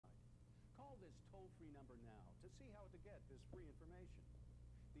toll-free number now to see how to get this free information.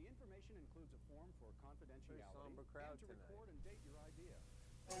 The information includes a form for confidentiality and to record and date your idea.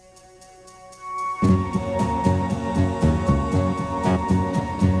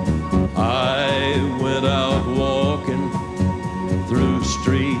 I went out walking through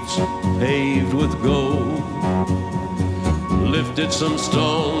streets paved with gold, lifted some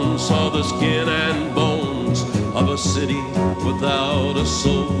stones, saw the skin and bones of a city without a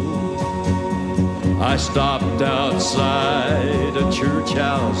soul. I stopped outside a church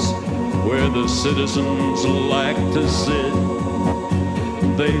house where the citizens like to sit.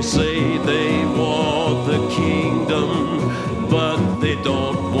 They say they want the kingdom, but they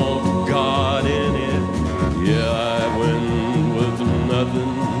don't want God in it. Yeah, I went with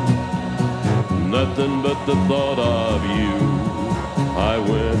nothing but the thought of you. I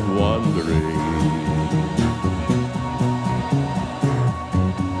went wandering.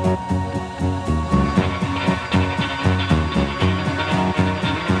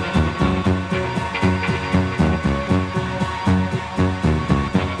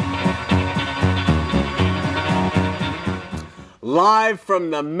 Live from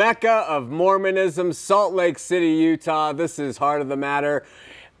the Mecca of Mormonism, Salt Lake City, Utah. This is Heart of the Matter,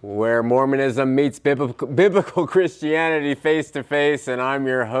 where Mormonism meets biblical Christianity face to face, and I'm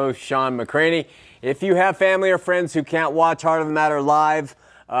your host, Sean McCraney. If you have family or friends who can't watch Heart of the Matter live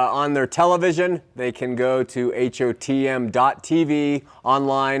on their television, they can go to hotm.tv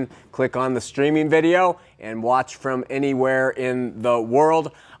online, click on the streaming video, and watch from anywhere in the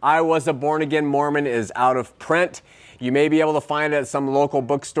world. I Was a Born Again Mormon is out of print. You may be able to find it at some local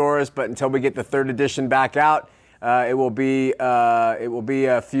bookstores, but until we get the third edition back out, it will be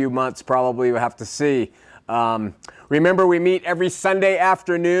a few months probably. We'll have to see. Remember, we meet every Sunday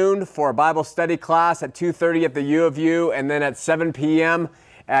afternoon for a Bible study class at 2:30 at the U of U, and then at 7 p.m.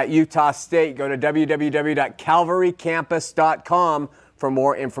 at Utah State. Go to www.calvarycampus.com for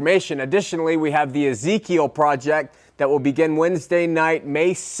more information. Additionally, we have the Ezekiel Project that will begin Wednesday night,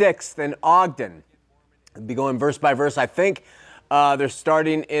 May 6th in Ogden. We'll be going verse by verse. I think they're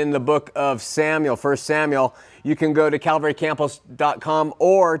starting in the book of Samuel, 1 Samuel. You can go to calvarycampus.com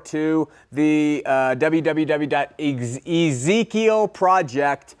or to the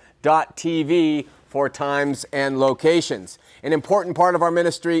www.ezekielproject.tv for times and locations. An important part of our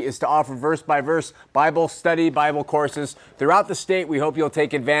ministry is to offer verse-by-verse Bible study, Bible courses throughout the state. We hope you'll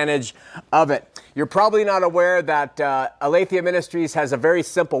take advantage of it. You're probably not aware that Aletheia Ministries has a very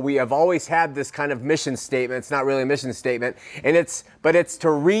simple, we have always had this kind of mission statement. It's not really a mission statement, but it's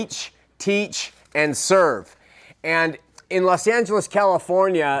to reach, teach, and serve. And in Los Angeles,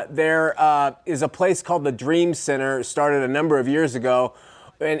 California, there is a place called the Dream Center, started a number of years ago.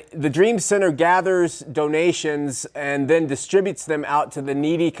 And the Dream Center gathers donations and then distributes them out to the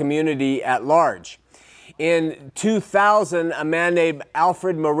needy community at large. In 2000, a man named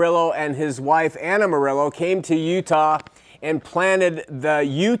Alfred Murillo and his wife Anna Murillo came to Utah and planted the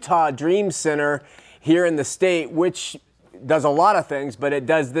Utah Dream Center here in the state, which does a lot of things, but it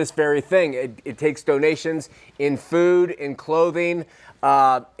does this very thing. It takes donations in food, in clothing,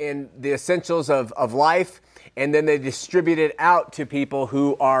 in the essentials of life, and then they distribute it out to people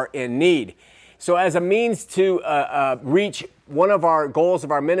who are in need. So as a means to reach one of our goals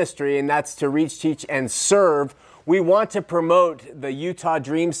of our ministry, and that's to reach, teach, and serve, we want to promote the Utah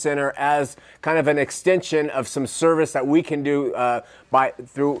Dream Center as kind of an extension of some service that we can do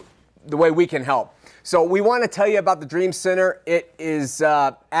through the way we can help. So we want to tell you about the Dream Center. It is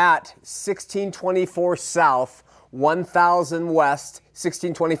at 1624 South, 1000 West,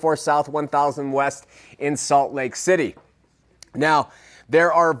 1624 South, 1000 West in Salt Lake City. Now,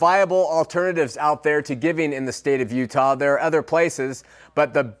 there are viable alternatives out there to giving in the state of Utah. There are other places,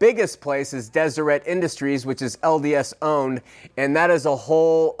 but the biggest place is Deseret Industries, which is LDS owned, and that is a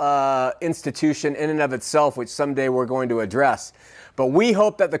whole institution in and of itself, which someday we're going to address. But we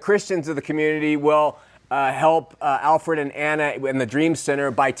hope that the Christians of the community will help Alfred and Anna in the Dream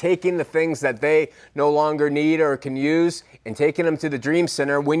Center by taking the things that they no longer need or can use and taking them to the Dream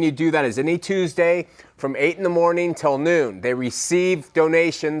Center. When you do that is any Tuesday from 8 in the morning till noon. They receive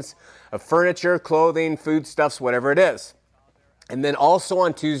donations of furniture, clothing, foodstuffs, whatever it is. And then also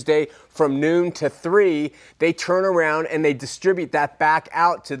on Tuesday from noon to 3, they turn around and they distribute that back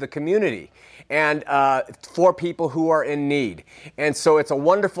out to the community and for people who are in need. And so it's a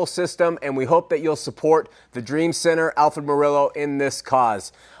wonderful system, and we hope that you'll support the Dream Center, Alfred Murillo, in this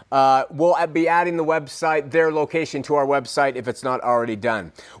cause. We'll be adding the website, their location, to our website if it's not already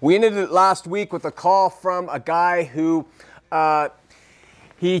done. We ended it last week with a call from a guy who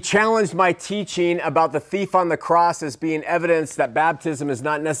He challenged my teaching about the thief on the cross as being evidence that baptism is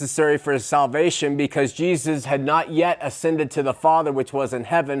not necessary for salvation because Jesus had not yet ascended to the Father, which was in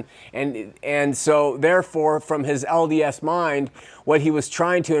heaven. And so, therefore, from his LDS mind, what he was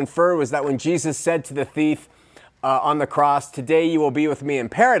trying to infer was that when Jesus said to the thief on the cross, "Today you will be with me in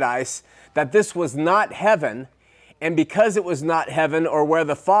paradise," that this was not heaven. And because it was not heaven or where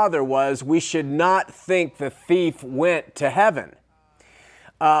the Father was, we should not think the thief went to heaven.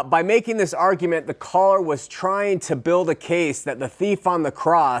 By making this argument, the caller was trying to build a case that the thief on the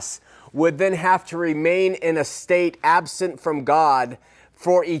cross would then have to remain in a state absent from God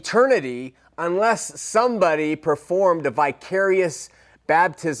for eternity unless somebody performed a vicarious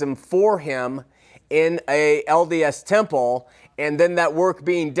baptism for him in a LDS temple, and then that work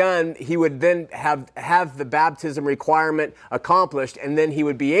being done, he would then have the baptism requirement accomplished, and then he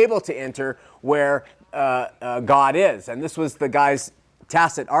would be able to enter where God is. And this was the guy's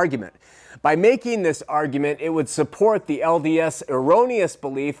tacit argument. By making this argument, it would support the LDS erroneous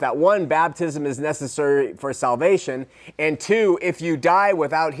belief that one, baptism is necessary for salvation, and two, if you die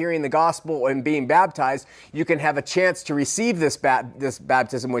without hearing the gospel and being baptized, you can have a chance to receive this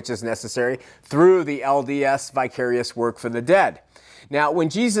baptism, which is necessary, through the LDS vicarious work for the dead. Now, when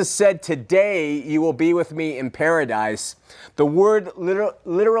Jesus said, "Today you will be with me in paradise," the word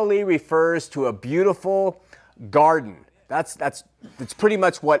literally refers to a beautiful garden. That's pretty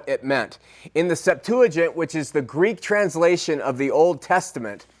much what it meant. In the Septuagint, which is the Greek translation of the Old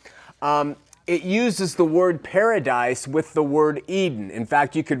Testament, it uses the word paradise with the word Eden. In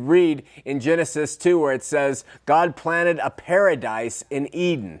fact, you could read in Genesis 2 where it says, God planted a paradise in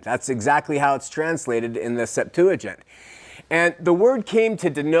Eden. That's exactly how it's translated in the Septuagint. And the word came to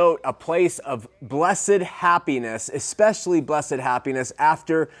denote a place of blessed happiness, especially blessed happiness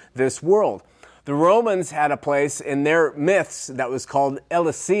after this world. The Romans had a place in their myths that was called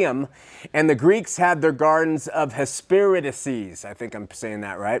Elysium, and the Greeks had their gardens of Hesperides. I think I'm saying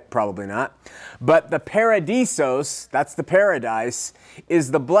that right, probably not. But the Paradisos, that's the paradise,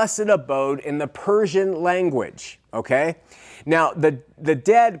 is the blessed abode in the Persian language, okay? Now, the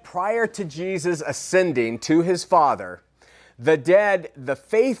dead prior to Jesus ascending to his Father, the dead, the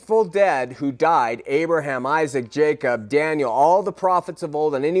faithful dead who died, Abraham, Isaac, Jacob, Daniel, all the prophets of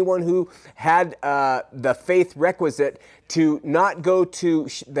old, and anyone who had the faith requisite to not go to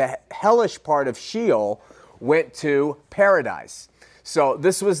the hellish part of Sheol, went to paradise. So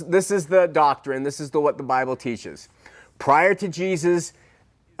this is the doctrine. This is what the Bible teaches. Prior to Jesus'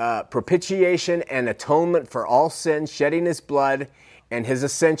 propitiation and atonement for all sin, shedding his blood and his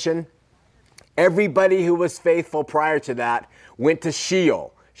ascension, everybody who was faithful prior to that went to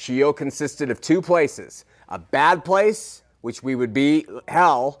Sheol. Sheol consisted of two places, a bad place, which would be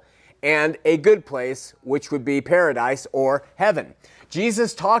hell, and a good place, which would be paradise or heaven.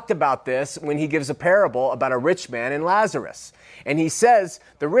 Jesus talked about this when he gives a parable about a rich man and Lazarus. And he says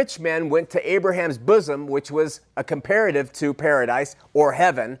the rich man went to Abraham's bosom, which was a comparative to paradise or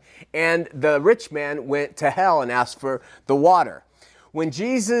heaven, and the rich man went to hell and asked for the water. When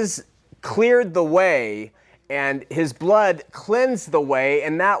Jesus cleared the way and his blood cleansed the way,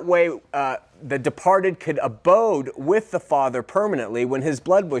 and that way the departed could abode with the Father permanently when his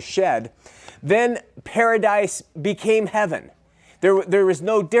blood was shed, then paradise became heaven. There was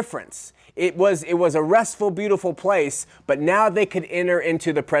no difference. It was a restful, beautiful place, but now they could enter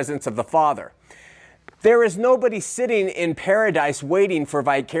into the presence of the Father. There is nobody sitting in paradise waiting for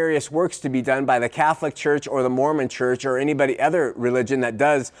vicarious works to be done by the Catholic Church or the Mormon Church or anybody other religion that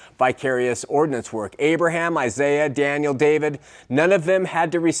does vicarious ordinance work. Abraham, Isaiah, Daniel, David, none of them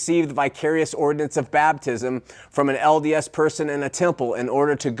had to receive the vicarious ordinance of baptism from an LDS person in a temple in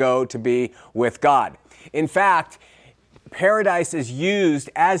order to go to be with God. In fact, paradise is used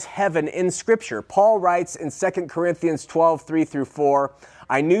as heaven in Scripture. Paul writes in 2 Corinthians 12, 3-4,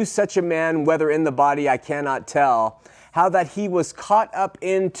 I knew such a man, whether in the body I cannot tell, how that he was caught up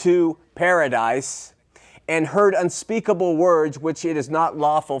into paradise and heard unspeakable words which it is not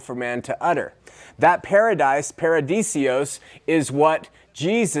lawful for man to utter. That paradise, paradisios, is what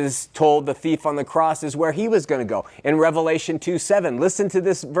Jesus told the thief on the cross is where he was going to go. In Revelation 2:7, listen to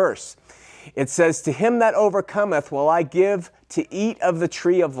this verse. It says, to him that overcometh will I give to eat of the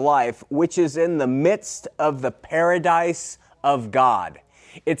tree of life, which is in the midst of the paradise of God.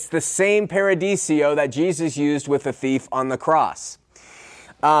 It's the same paradisio that Jesus used with the thief on the cross.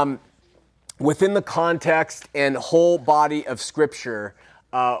 Within the context and whole body of Scripture,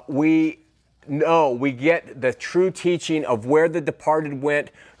 we No, we get the true teaching of where the departed went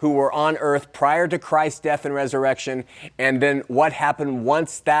who were on earth prior to Christ's death and resurrection, and then what happened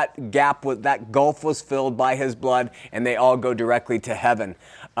once that gulf was filled by his blood, and they all go directly to heaven.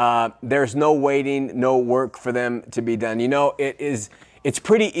 There's no waiting, no work for them to be done. You know, it's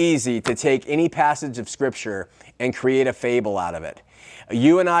pretty easy to take any passage of Scripture and create a fable out of it.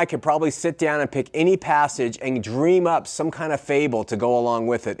 You and I could probably sit down and pick any passage and dream up some kind of fable to go along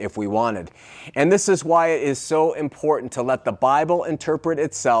with it if we wanted. And this is why it is so important to let the Bible interpret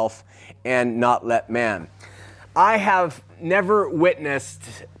itself and not let man. I have never witnessed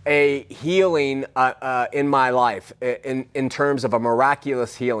a healing in my life in terms of a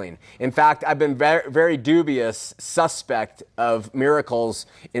miraculous healing. In fact, I've been very, very dubious suspect of miracles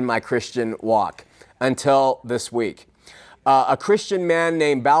in my Christian walk until this week. A Christian man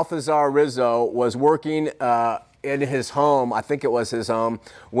named Balthazar Rizzo was working in his home, I think it was his home,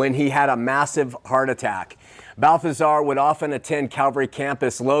 when he had a massive heart attack. Balthazar would often attend Calvary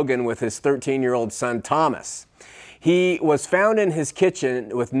Campus Logan with his 13-year-old son Thomas. He was found in his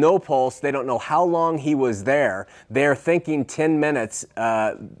kitchen with no pulse. They don't know how long he was there. They're thinking 10 minutes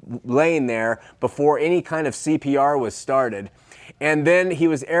laying there before any kind of CPR was started. And then he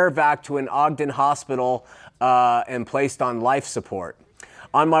was air vac to an Ogden hospital and placed on life support.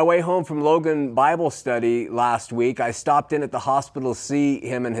 On my way home from Logan Bible study last week, I stopped in at the hospital to see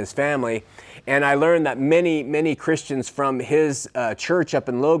him and his family, and I learned that many Christians from his church up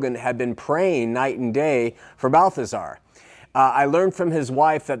in Logan had been praying night and day for Balthazar. I learned from his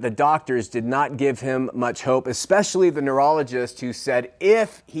wife that the doctors did not give him much hope, especially the neurologist who said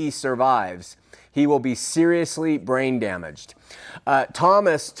if he survives, he will be seriously brain damaged.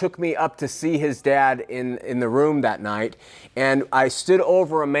 Thomas took me up to see his dad in the room that night, and I stood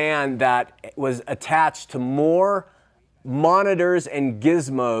over a man that was attached to more monitors and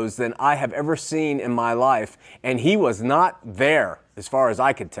gizmos than I have ever seen in my life, and he was not there as far as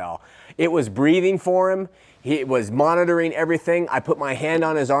I could tell. It was breathing for him. He was monitoring everything. I put my hand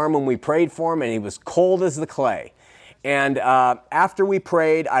on his arm when we prayed for him, and he was cold as the clay. And after we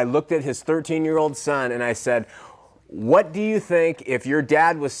prayed, I looked at his 13-year-old son and I said, what do you think if your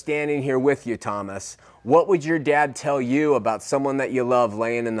dad was standing here with you, Thomas? What would your dad tell you about someone that you love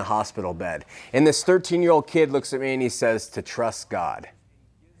laying in the hospital bed? And this 13-year-old kid looks at me and he says, to trust God.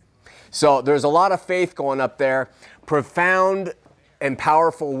 So there's a lot of faith going up there. Profound and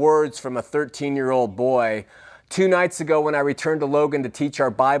powerful words from a 13-year-old boy. 2 nights ago when I returned to Logan to teach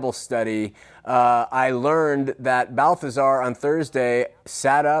our Bible study, I learned that Balthazar on Thursday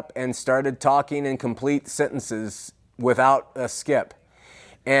sat up and started talking in complete sentences without a skip.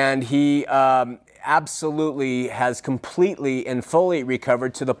 And he absolutely has completely and fully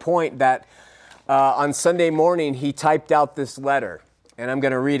recovered to the point that on Sunday morning he typed out this letter. And I'm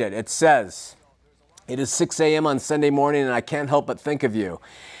going to read it. It says, "It is 6 a.m. on Sunday morning and I can't help but think of you.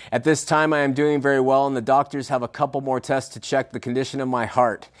 At this time I am doing very well and the doctors have a couple more tests to check the condition of my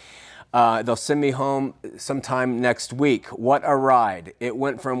heart. They'll send me home sometime next week. What a ride. It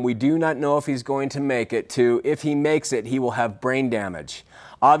went from we do not know if he's going to make it to if he makes it, he will have brain damage.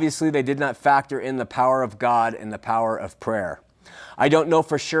 Obviously, they did not factor in the power of God and the power of prayer. I don't know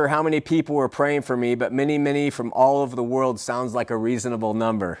for sure how many people were praying for me, but many from all over the world sounds like a reasonable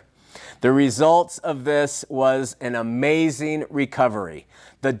number. The results of this was an amazing recovery.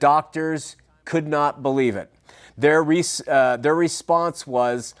 The doctors could not believe it. Their response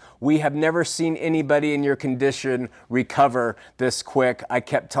was, we have never seen anybody in your condition recover this quick. I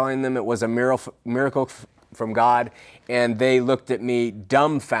kept telling them it was a miracle from God, and they looked at me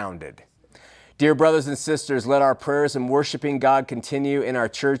dumbfounded. Dear brothers and sisters, let our prayers and worshiping God continue in our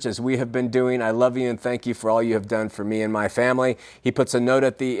church as we have been doing. I love you and thank you for all you have done for me and my family." He puts a note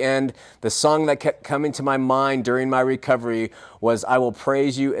at the end. The song that kept coming to my mind during my recovery was "I Will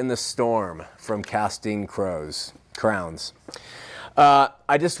Praise You in the Storm" from Casting Crowns.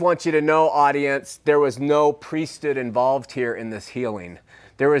 I just want you to know, audience, there was no priesthood involved here in this healing.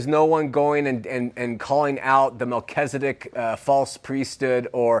 There was no one going and calling out the Melchizedek false priesthood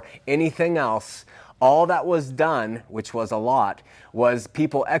or anything else. All that was done, which was a lot, was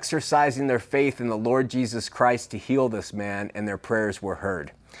people exercising their faith in the Lord Jesus Christ to heal this man, and their prayers were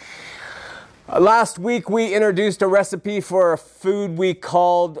heard. Last week, we introduced a recipe for a food we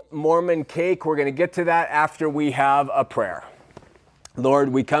called Mormon cake. We're going to get to that after we have a prayer. Lord,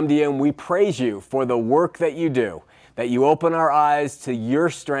 we come to you and we praise you for the work that you do, that you open our eyes to your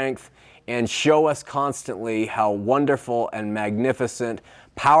strength and show us constantly how wonderful and magnificent,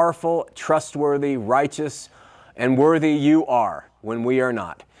 powerful, trustworthy, righteous, and worthy you are when we are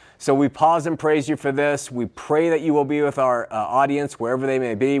not. So we pause and praise you for this. We pray that you will be with our audience, wherever they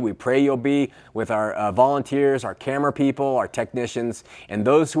may be. We pray you'll be with our volunteers, our camera people, our technicians, and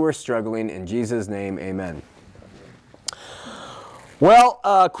those who are struggling. In Jesus' name, amen.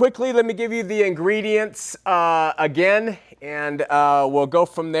 Well, quickly, let me give you the ingredients again, and we'll go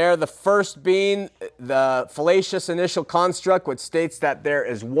from there. The first being the fallacious initial construct, which states that there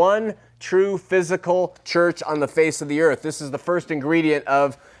is one true physical church on the face of the earth. This is the first ingredient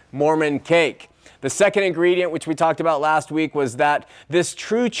of Mormon cake. The second ingredient, which we talked about last week, was that this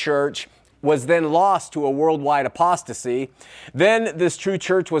true church was then lost to a worldwide apostasy. Then this true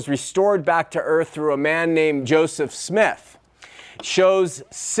church was restored back to earth through a man named Joseph Smith. Shows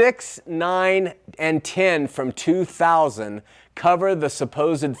 6, 9, and 10 from 2000 cover the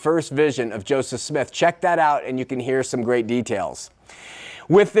supposed first vision of Joseph Smith. Check that out and you can hear some great details.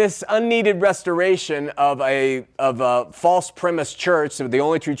 With this unneeded restoration of a false premise church, so the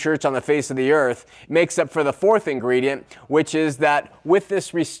only true church on the face of the earth, makes up for the fourth ingredient, which is that with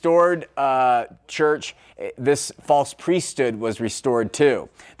this restored church, this false priesthood was restored too.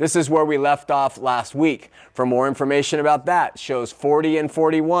 This is where we left off last week. For more information about that, shows 40 and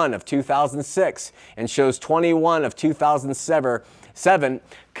 41 of 2006 and shows 21 of 2007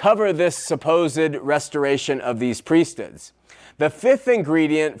 cover this supposed restoration of these priesthoods. The fifth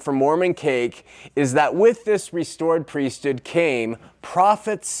ingredient for Mormon cake is that with this restored priesthood came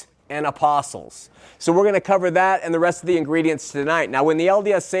prophets and apostles. So we're going to cover that and the rest of the ingredients tonight. Now, when the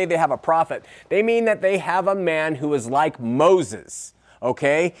LDS say they have a prophet, they mean that they have a man who is like Moses,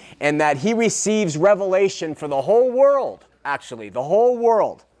 okay? And that he receives revelation for the whole world, actually, the whole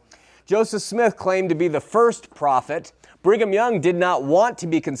world. Joseph Smith claimed to be the first prophet. Brigham Young did not want to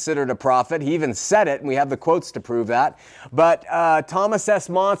be considered a prophet. He even said it, and we have the quotes to prove that. But Thomas S.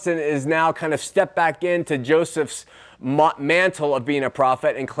 Monson is now kind of stepped back into Joseph's mantle of being a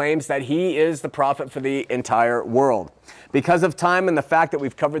prophet and claims that he is the prophet for the entire world. Because of time and the fact that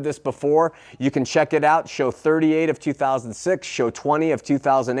we've covered this before, you can check it out. Show 38 of 2006, show 20 of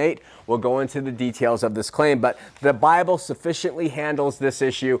 2008. We'll go into the details of this claim, but the Bible sufficiently handles this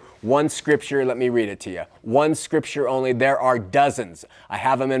issue. One scripture, let me read it to you. One scripture only. There are dozens. I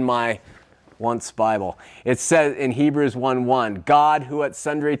have them in my once Bible. It says in Hebrews 1:1, God, who at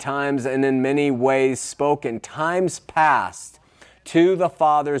sundry times and in many ways spoke in times past to the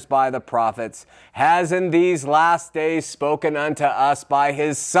fathers by the prophets, has in these last days spoken unto us by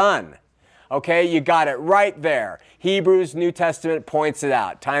his Son. Okay, you got it right there. Hebrews, New Testament points it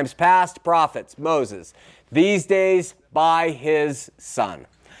out. Times past, prophets, Moses. These days, by his Son.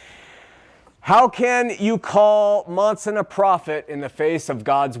 How can you call Monson a prophet in the face of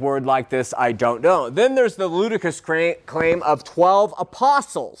God's word like this? I don't know. Then there's the ludicrous claim of 12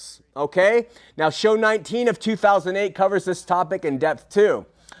 apostles, okay? Now, show 19 of 2008 covers this topic in depth too.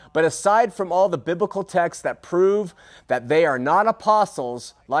 But aside from all the biblical texts that prove that they are not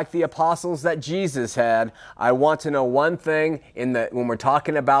apostles like the apostles that Jesus had, I want to know one thing when we're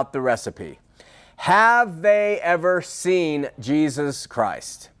talking about the recipe. Have they ever seen Jesus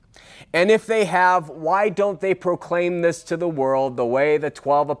Christ? And if they have, why don't they proclaim this to the world the way the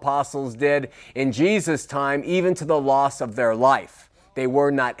 12 apostles did in Jesus' time, even to the loss of their life? They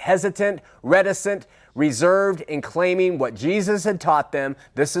were not hesitant, reticent, reserved in claiming what Jesus had taught them.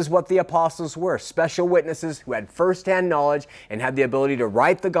 This is what the apostles were, special witnesses who had firsthand knowledge and had the ability to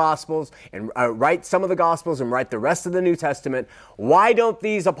write the Gospels and write some of the Gospels and write the rest of the New Testament. Why don't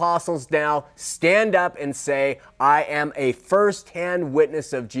these apostles now stand up and say, I am a firsthand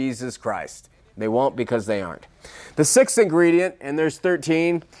witness of Jesus Christ? They won't, because they aren't. The sixth ingredient, and there's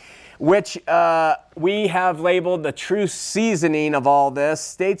 13, which we have labeled the true seasoning of all this,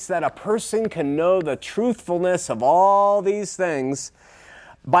 states that a person can know the truthfulness of all these things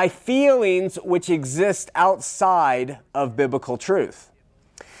by feelings which exist outside of biblical truth.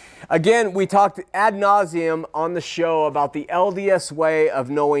 Again, we talked ad nauseum on the show about the LDS way of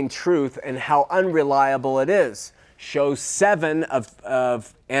knowing truth and how unreliable it is. Show 7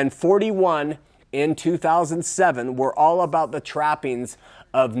 and 41 in 2007 were all about the trappings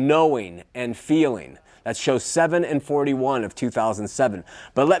of knowing and feeling. That shows 7 and 41 of 2007.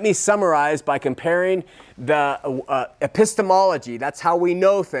 But let me summarize by comparing the epistemology, that's how we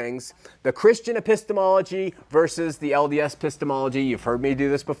know things, the Christian epistemology versus the LDS epistemology. You've heard me do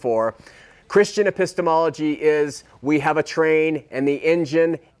this before. Christian epistemology is we have a train and the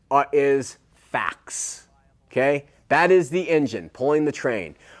engine is facts. Okay? That is the engine pulling the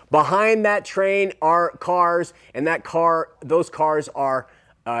train. Behind that train are cars, and those cars are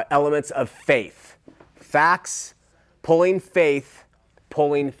elements of faith. Facts, pulling faith,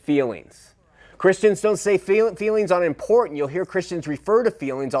 pulling feelings. Christians don't say feelings aren't important. You'll hear Christians refer to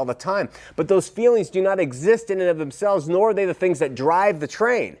feelings all the time. But those feelings do not exist in and of themselves, nor are they the things that drive the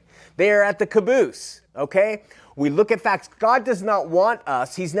train. They are at the caboose, okay? We look at facts. God does not want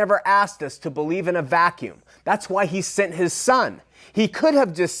us, He's never asked us to believe in a vacuum. That's why He sent His Son. He could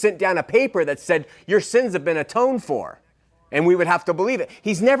have just sent down a paper that said, your sins have been atoned for. And we would have to believe it.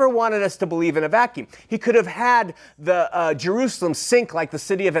 He's never wanted us to believe in a vacuum. He could have had the Jerusalem sink like the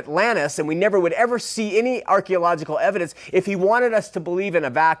city of Atlantis, and we never would ever see any archaeological evidence if He wanted us to believe in a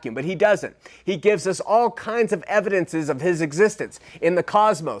vacuum. But He doesn't. He gives us all kinds of evidences of His existence in the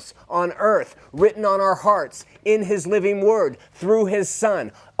cosmos, on earth, written on our hearts, in His living Word, through His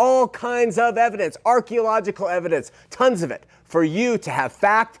Son. All kinds of evidence, archaeological evidence, tons of it, for you to have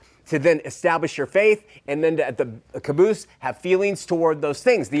fact, to then establish your faith, and then to, at the caboose, have feelings toward those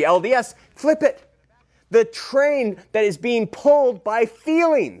things. The LDS, flip it. The train that is being pulled by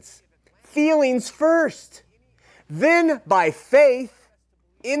feelings. Feelings first. Then by faith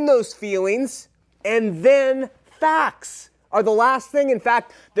in those feelings, and then facts are the last thing. In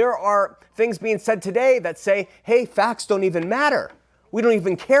fact, there are things being said today that say, hey, facts don't even matter. We don't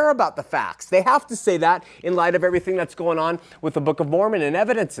even care about the facts. They have to say that in light of everything that's going on with the Book of Mormon and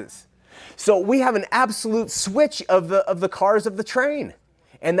evidences. So we have an absolute switch of the cars of the train.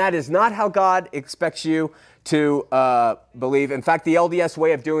 And that is not how God expects you to believe. In fact, the LDS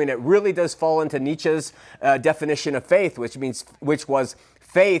way of doing it really does fall into Nietzsche's definition of faith, which was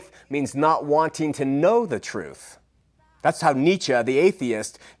faith means not wanting to know the truth. That's how Nietzsche, the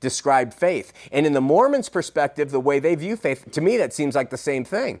atheist, described faith. And in the Mormons' perspective, the way they view faith, to me, that seems like the same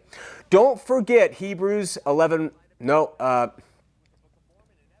thing. Don't forget Hebrews 11:1,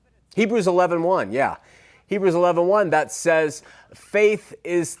 yeah. Hebrews 11:1, that says, faith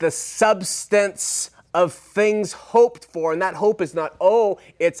is the substance of things hoped for. And that hope is not,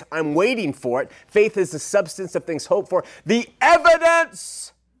 it's I'm waiting for it. Faith is the substance of things hoped for. The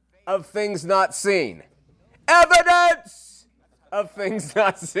evidence of things not seen. Evidence of things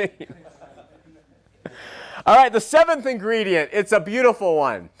not seen. All right, the seventh ingredient, it's a beautiful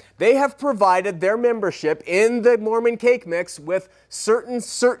one. They have provided their membership in the Mormon cake mix with certain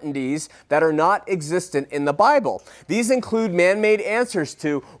certainties that are not existent in the Bible. These include man-made answers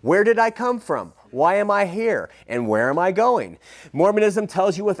to, where did I come from? Why am I here? And where am I going? Mormonism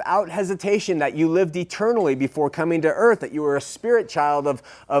tells you without hesitation that you lived eternally before coming to earth, that you were a spirit child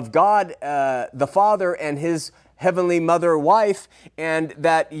of God, the Father, and His heavenly mother wife, and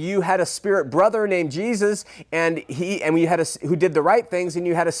that you had a spirit brother named Jesus, and you had who did the right things, and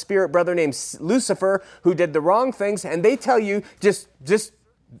you had a spirit brother named Lucifer who did the wrong things, and they tell you just this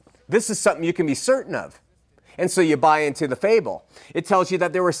is something you can be certain of. And so you buy into the fable. It tells you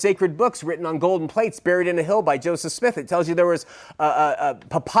that there were sacred books written on golden plates buried in a hill by Joseph Smith. It tells you there was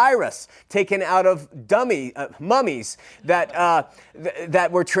papyrus taken out of mummies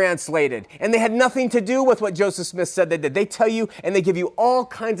that were translated. And they had nothing to do with what Joseph Smith said they did. They tell you and they give you all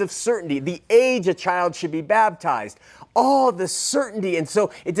kinds of certainty. The age a child should be baptized. All the certainty. And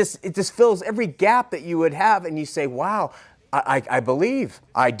so it just fills every gap that you would have. And you say, wow, I believe.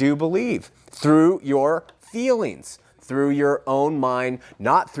 I do believe. Through your feelings, through your own mind,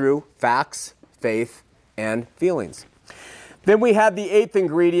 not through facts, faith, and feelings. Then we have the eighth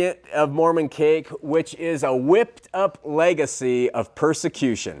ingredient of Mormon cake, which is a whipped up legacy of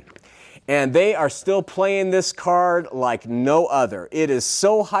persecution. And they are still playing this card like no other. It is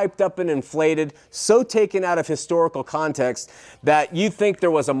so hyped up and inflated, so taken out of historical context, that you think there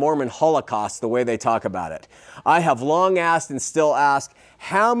was a Mormon Holocaust the way they talk about it. I have long asked and still ask,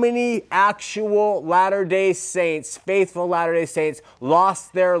 how many actual Latter-day Saints, faithful Latter-day Saints,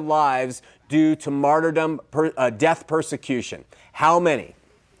 lost their lives due to martyrdom, death persecution? How many?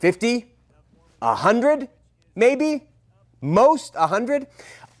 50? 100? Maybe? Most? 100?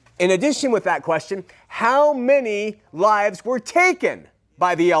 In addition with that question, how many lives were taken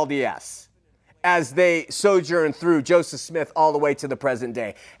by the LDS as they sojourned through Joseph Smith all the way to the present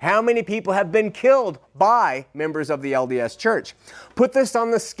day? How many people have been killed by members of the LDS Church? Put this on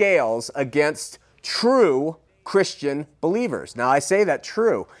the scales against true Christian believers. Now, I say that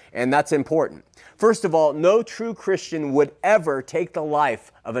true, and that's important. First of all, no true Christian would ever take the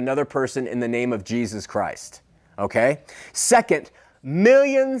life of another person in the name of Jesus Christ. Okay? Second,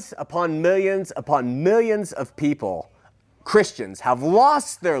 millions upon millions upon millions of people, Christians, have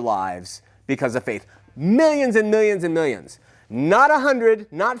lost their lives because of faith. Millions and millions and millions. Not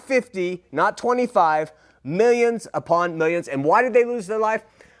 100, not 50, not 25, millions upon millions. And why did they lose their life?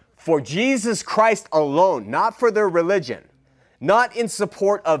 For Jesus Christ alone, not for their religion, not in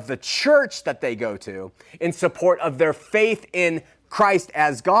support of the church that they go to, in support of their faith in Christ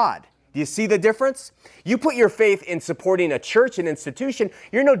as God. Do you see the difference? You put your faith in supporting a church, an institution,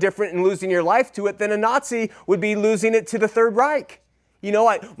 you're no different in losing your life to it than a Nazi would be losing it to the Third Reich. You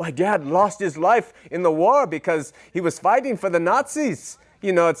know, my dad lost his life in the war because he was fighting for the Nazis.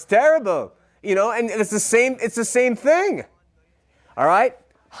 You know, it's terrible. You know, and it's the same thing. All right?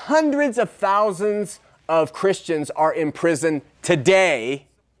 Hundreds of thousands of Christians are in prison today,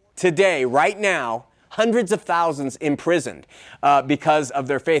 right now. Hundreds of thousands imprisoned because of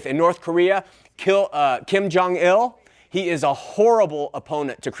their faith. In North Korea, Kim Jong-il, he is a horrible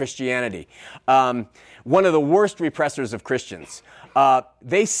opponent to Christianity. One of the worst repressors of Christians.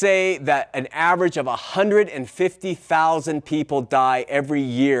 They say that an average of 150,000 people die every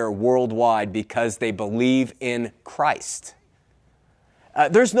year worldwide because they believe in Christ.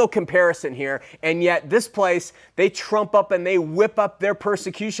 There's no comparison here, and yet this place, they trump up and they whip up their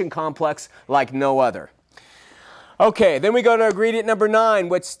persecution complex like no other. Okay, then we go to ingredient number 9,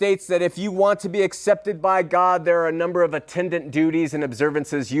 which states that if you want to be accepted by God, there are a number of attendant duties and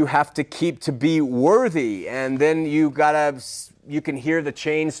observances you have to keep to be worthy. And then you can hear the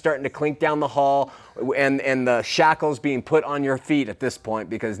chains starting to clink down the hall and the shackles being put on your feet at this point,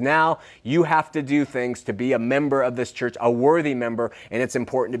 because now you have to do things to be a member of this church, a worthy member, and it's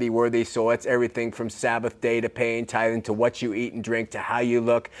important to be worthy. So it's everything from Sabbath day to paying tithing to what you eat and drink to how you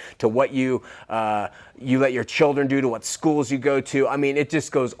look to what you let your children do to what schools you go to. I mean, it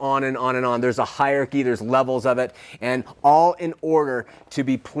just goes on and on and on. There's a hierarchy, there's levels of it, and all in order to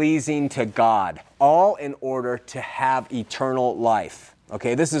be pleasing to God, all in order to have eternal life.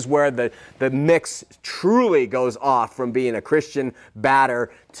 Okay, this is where the mix truly goes off from being a Christian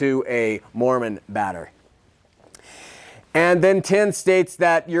batter to a Mormon batter. And then 10 states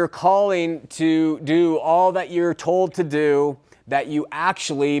that you're calling to do all that you're told to do, that you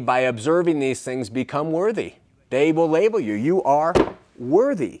actually, by observing these things, become worthy. They will label you. You are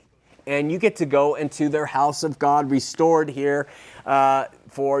worthy. And you get to go into their house of God restored here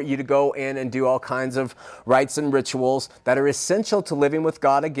for you to go in and do all kinds of rites and rituals that are essential to living with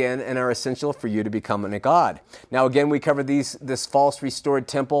God again and are essential for you to becoming a God. Now, again, we covered this false restored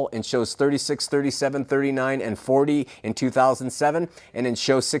temple in shows 36, 37, 39, and 40 in 2007, and in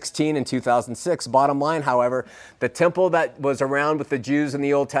show 16 in 2006. Bottom line, however, the temple that was around with the Jews in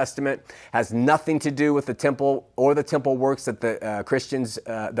the Old Testament has nothing to do with the temple or the temple works that the Christians,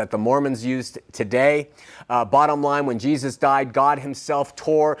 that the Mormons used today. Bottom line, when Jesus died, God himself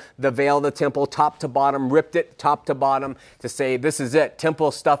tore the veil of the temple top to bottom, ripped it top to bottom to say, this is it.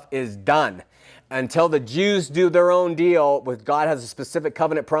 Temple stuff is done. Until the Jews do their own deal, with God has a specific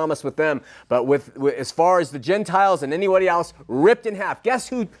covenant promise with them. But with as far as the Gentiles and anybody else, ripped in half. Guess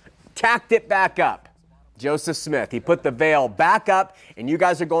who tacked it back up? Joseph Smith. He put the veil back up, and you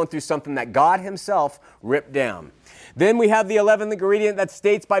guys are going through something that God himself ripped down. Then we have the 11th ingredient that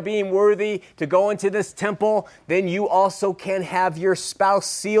states by being worthy to go into this temple, then you also can have your spouse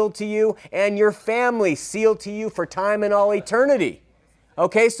sealed to you and your family sealed to you for time and all eternity.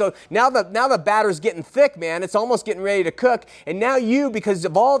 Okay, so now the batter's getting thick, man. It's almost getting ready to cook. And now you, because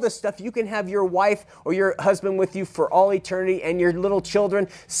of all this stuff, you can have your wife or your husband with you for all eternity and your little children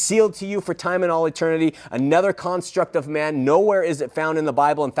sealed to you for time and all eternity. Another construct of man. Nowhere is it found in the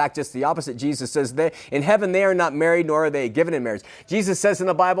Bible. In fact, just the opposite. Jesus says that in heaven they are not married, nor are they given in marriage. Jesus says in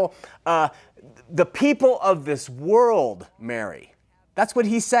the Bible, the people of this world marry. That's what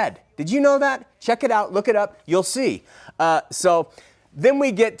he said. Did you know that? Check it out. Look it up. You'll see. Then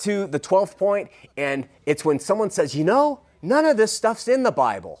we get to the 12th point, and it's when someone says, you know, none of this stuff's in the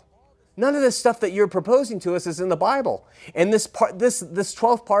Bible. None of this stuff that you're proposing to us is in the Bible. And this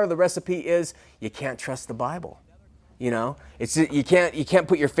 12th part of the recipe is you can't trust the Bible. You know, you can't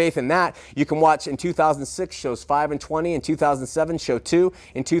put your faith in that. You can watch in 2006 shows 5 and 20, in 2007 show 2,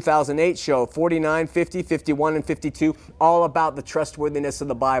 in 2008 show 49, 50, 51, and 52, all about the trustworthiness of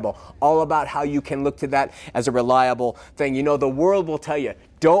the Bible, all about how you can look to that as a reliable thing. You know, the world will tell you,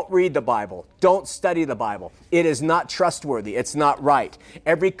 don't read the Bible. Don't study the Bible. It is not trustworthy. It's not right.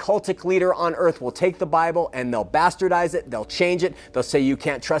 Every cultic leader on earth will take the Bible and they'll bastardize it. They'll change it. They'll say you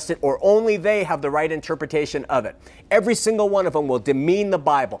can't trust it, or only they have the right interpretation of it. Every single one of them will demean the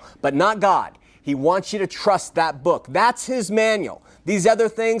Bible, but not God. He wants you to trust that book. That's his manual. These other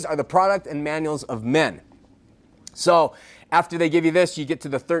things are the product and manuals of men. So, after they give you this, you get to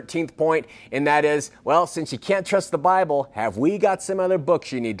the 13th point, and that is, well, since you can't trust the Bible, have we got some other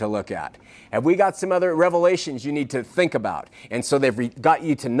books you need to look at? Have we got some other revelations you need to think about? And so they've got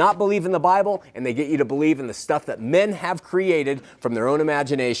you to not believe in the Bible, and they get you to believe in the stuff that men have created from their own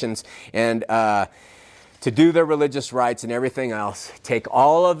imaginations, and to do their religious rites and everything else. Take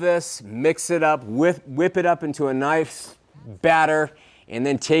all of this, mix it up, whip it up into a nice batter, and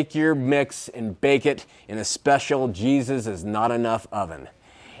then take your mix and bake it in a special Jesus is Not Enough oven.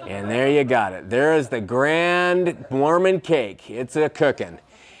 And there you got it. There is the grand Mormon cake. It's a cooking.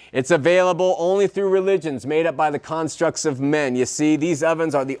 It's available only through religions made up by the constructs of men. You see, these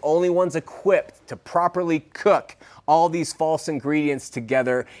ovens are the only ones equipped to properly cook all these false ingredients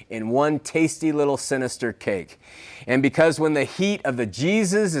together in one tasty little sinister cake. And because when the heat of the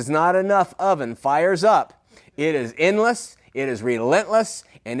Jesus is Not Enough oven fires up, it is endless, it is relentless,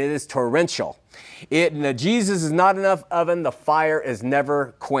 and it is torrential. In the Jesus is Not Enough oven, the fire is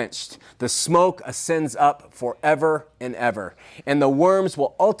never quenched. The smoke ascends up forever and ever. And the worms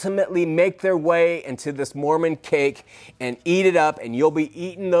will ultimately make their way into this Mormon cake and eat it up, and you'll be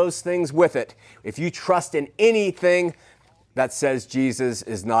eating those things with it if you trust in anything that says Jesus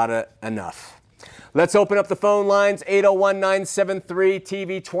is not enough. Let's open up the phone lines,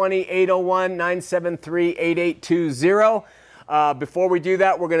 801-973-TV20, 801-973-8820. Before we do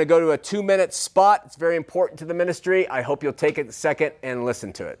that, we're going to go to a 2-minute spot. It's very important to the ministry. I hope you'll take a second and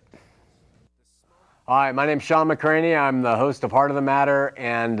listen to it. Hi, my name's Sean McCraney. I'm the host of Heart of the Matter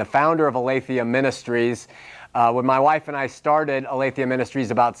and the founder of Aletheia Ministries. When my wife and I started Aletheia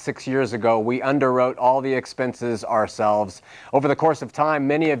Ministries about 6 years ago, we underwrote all the expenses ourselves. Over the course of time,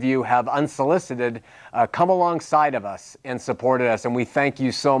 many of you have unsolicited come alongside of us and supported us, and we thank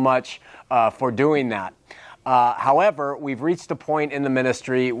you so much for doing that. However, we've reached a point in the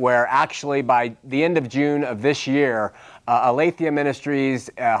ministry where actually by the end of June of this year, Aletheia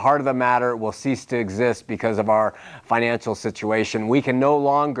Ministries, Heart of the Matter, will cease to exist because of our financial situation. We can no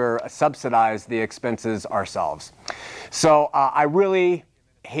longer subsidize the expenses ourselves. So I really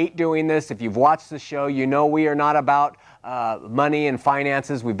hate doing this. If you've watched the show, you know we are not about money and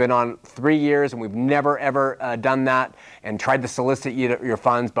finances. We've been on 3 years and we've never ever done that and tried to solicit your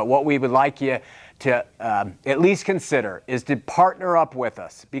funds. But what we would like you to at least consider is to partner up with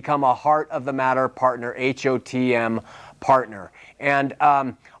us, become a Heart of the Matter partner, HOTM partner. And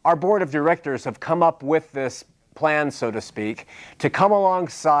our board of directors have come up with this plan, so to speak, to come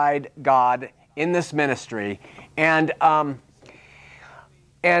alongside God in this ministry and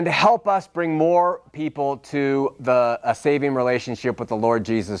help us bring more people to a saving relationship with the Lord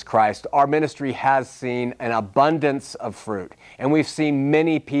Jesus Christ. Our ministry has seen an abundance of fruit, and we've seen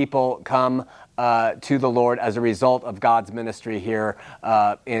many people come to the Lord as a result of God's ministry here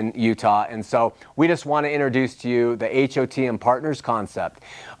in Utah. And so we just want to introduce to you the HOTM Partners concept.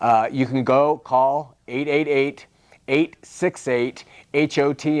 You can go call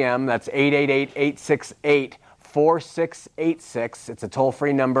 888-868-HOTM. That's 888-868-4686. It's a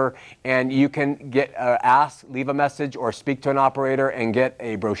toll-free number, and you can get leave a message or speak to an operator and get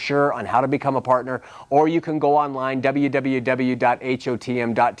a brochure on how to become a partner, or you can go online,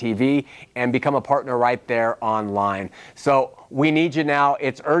 www.hotm.tv, and become a partner right there online. So we need you now.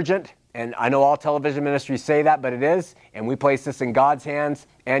 It's urgent, and I know all television ministries say that, but it is, and we place this in God's hands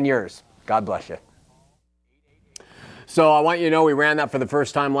and yours. God bless you. So I want you to know we ran that for the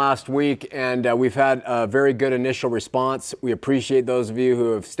first time last week, and we've had a very good initial response. We appreciate those of you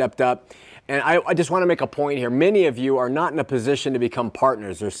who have stepped up. And I just want to make a point here. Many of you are not in a position to become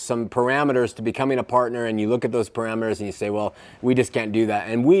partners. There's some parameters to becoming a partner, and you look at those parameters and you say, well, we just can't do that.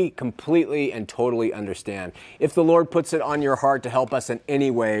 And we completely and totally understand. If the Lord puts it on your heart to help us in any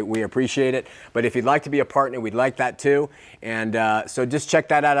way, we appreciate it. But if you'd like to be a partner, we'd like that too. And so just check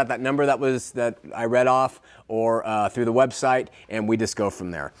that out at that number that I read off, or through the website, and we just go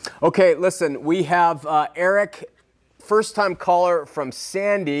from there. Okay, listen, we have Eric, first-time caller from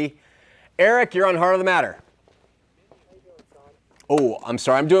Sandy. Eric, you're on Heart of the Matter. How you doing, Sean? Oh, I'm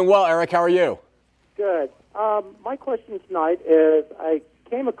sorry. I'm doing well, Eric. How are you? Good. My question tonight is I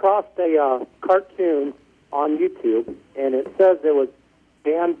came across a cartoon on YouTube, and it says it was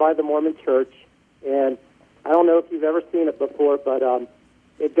banned by the Mormon Church, and I don't know if you've ever seen it before, but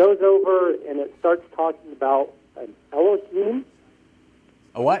it goes over and it starts talking about an Elohim.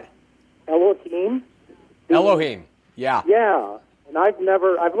 A what? Elohim. Elohim. Yeah. Yeah. And I've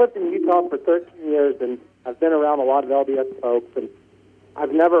lived in Utah for 13 years, and I've been around a lot of LDS folks, and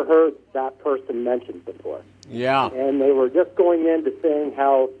I've never heard that person mentioned before. Yeah. And they were just going into saying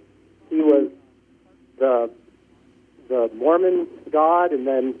how he was the Mormon God, and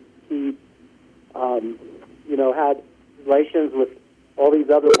then he, had relations with all these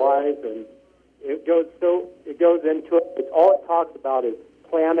other wives, and it goes into it. It's all it talks about is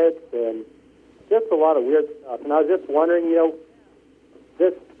planets and just a lot of weird stuff. And I was just wondering,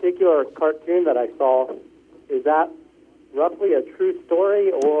 this particular cartoon that I saw, is that roughly a true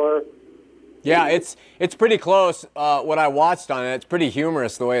story, or? Yeah, it's pretty close. What I watched on it, it's pretty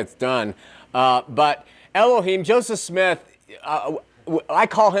humorous the way it's done. But Elohim, Joseph Smith, I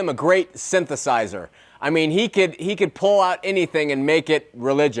call him a great synthesizer. I mean, he could pull out anything and make it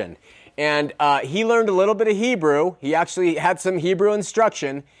religion. And he learned a little bit of Hebrew. He actually had some Hebrew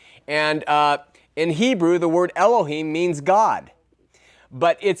instruction. And in Hebrew, the word Elohim means God.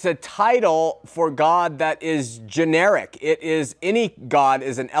 But it's a title for God that is generic. It is, any God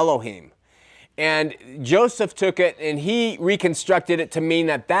is an Elohim. And Joseph took it and he reconstructed it to mean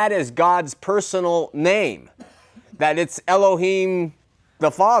that that is God's personal name. That it's Elohim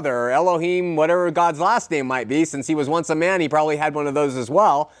the Father, or Elohim, whatever God's last name might be. Since he was once a man, he probably had one of those as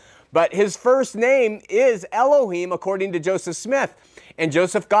well. But his first name is Elohim, according to Joseph Smith. And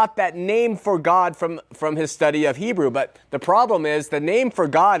Joseph got that name for God from his study of Hebrew. But the problem is the name for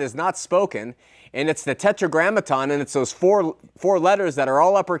God is not spoken. And it's the Tetragrammaton, and it's those four letters that are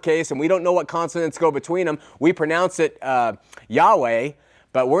all uppercase, and we don't know what consonants go between them. We pronounce it Yahweh,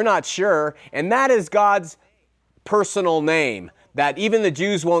 but we're not sure. And that is God's personal name that even the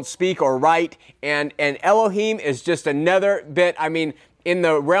Jews won't speak or write. And Elohim is just another bit, I mean, in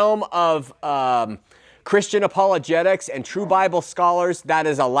the realm of Christian apologetics and true Bible scholars, that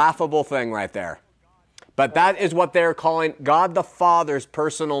is a laughable thing right there. But that is what they're calling God the Father's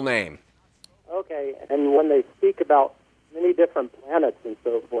personal name. Okay, and when they speak about many different planets and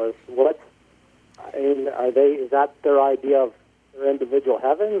so forth, is that their idea of their individual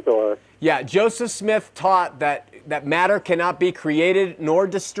heavens, or? Yeah, Joseph Smith taught that matter cannot be created nor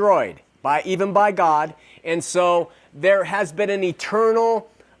destroyed, even by God, and so there has been an eternal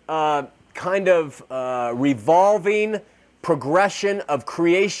revolving progression of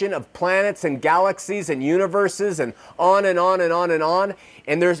creation of planets and galaxies and universes and on and on and on and on.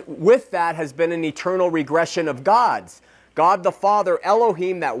 And with that has been an eternal regression of gods. God the Father,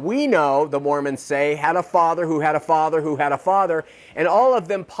 Elohim, that we know, the Mormons say, had a father who had a father who had a father, and all of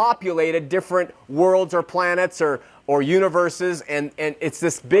them populated different worlds or planets or universes, and it's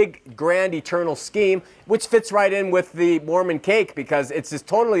this big, grand, eternal scheme, which fits right in with the Mormon cake, because it's just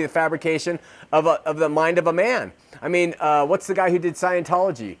totally the fabrication of the mind of a man. I mean, what's the guy who did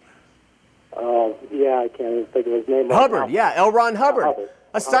Scientology? Yeah, I can't even think of his name. Hubbard, yeah, L. Ron Hubbard.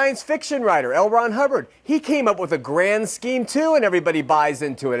 A science fiction writer, L. Ron Hubbard. He came up with a grand scheme, too, and everybody buys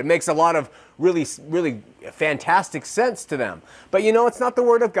into it. It makes a lot of really, really fantastic sense to them. But, it's not the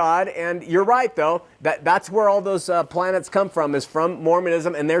Word of God, and you're right, though. That's where all those planets come from, is from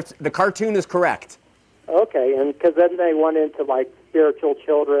Mormonism, and the cartoon is correct. Okay, and because then they went into, spiritual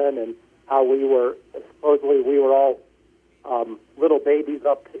children and how supposedly we were all little babies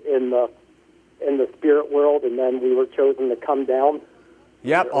up in the spirit world, and then we were chosen to come down.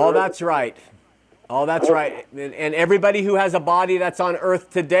 Yep, all that's right. All that's right. And everybody who has a body that's on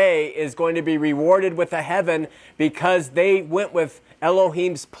earth today is going to be rewarded with a heaven because they went with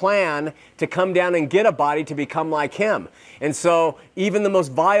Elohim's plan to come down and get a body to become like him. And so even the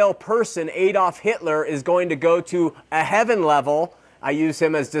most vile person, Adolf Hitler, is going to go to a heaven level. I use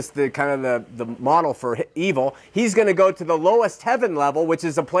him as just the model for evil. He's going to go to the lowest heaven level, which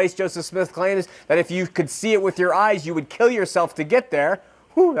is a place Joseph Smith claims that if you could see it with your eyes, you would kill yourself to get there.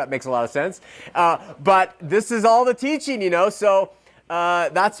 Whew, that makes a lot of sense. But this is all the teaching, so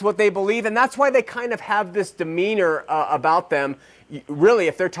that's what they believe. And that's why they kind of have this demeanor about them. Really,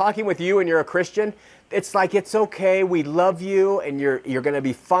 if they're talking with you and you're a Christian, it's like, it's okay, we love you, and you're going to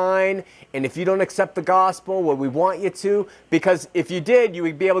be fine. And if you don't accept the gospel, well, we want you to. Because if you did, you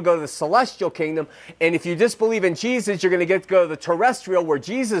would be able to go to the celestial kingdom. And if you disbelieve in Jesus, you're going to get to go to the terrestrial where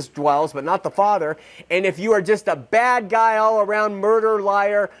Jesus dwells, but not the Father. And if you are just a bad guy all around, murderer,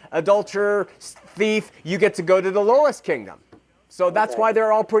 liar, adulterer, thief, you get to go to the lowest kingdom. So that's why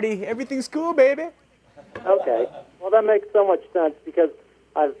they're all everything's cool, baby. Okay. Well, that makes so much sense, because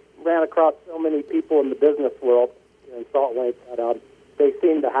I've ran across so many people in the business world in Salt Lake that they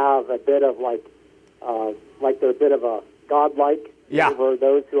seem to have a bit of they're a bit of a godlike over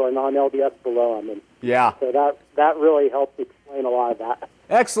those who are non-LDS below them. And so that really helps explain a lot of that.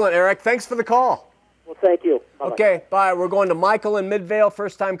 Excellent, Eric. Thanks for the call. Well, thank you. Bye-bye. Okay, bye. We're going to Michael in Midvale,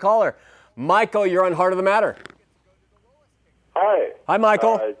 first-time caller. Michael, you're on Heart of the Matter. Hi. Hi,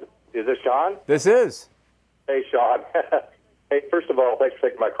 Michael. Is this Sean? This is. Hey, Sean. Hey, first of all, thanks for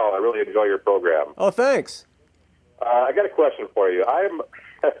taking my call. I really enjoy your program. Oh, thanks. I got a question for you.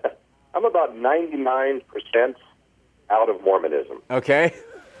 I'm about 99% out of Mormonism. Okay.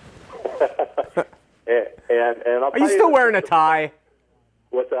 and I'll Are you still wearing a tie?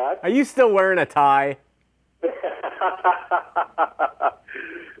 What's that? Are you still wearing a tie?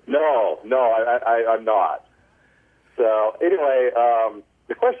 No, I'm not. So anyway,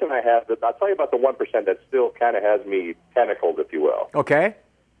 the question I have, I'll tell you about the 1% that still kind of has me tentacled, if you will. Okay.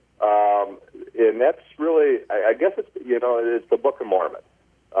 and that's really, I guess it's, it's the Book of Mormon.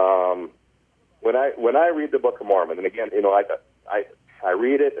 When I read the Book of Mormon, and again, I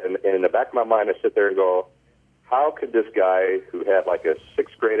read it, and in the back of my mind, I sit there and go, how could this guy who had like a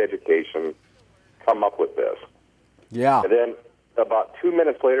 6th grade education come up with this? Yeah. And then about 2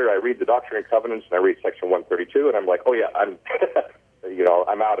 minutes later, I read the Doctrine and Covenants, and I read section 132, and I'm like, oh yeah, I'm,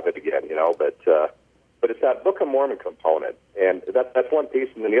 I'm out of it again, but it's that Book of Mormon component, and that's one piece,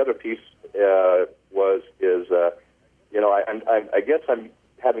 and then the other piece I guess I'm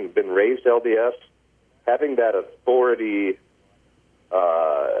having been raised LDS, having that authority.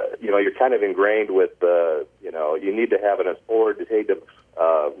 You're kind of ingrained with you need to have an authoritative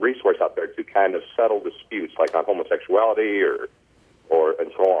resource out there to kind of settle disputes, like on homosexuality or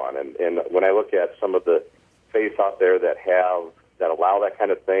and so on. And when I look at some of the faiths out there that allow that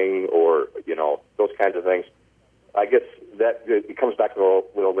kind of thing, or those kinds of things, I guess that it comes back to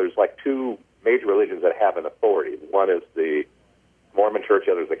there's like 2 major religions that have an authority. One is the Mormon Church,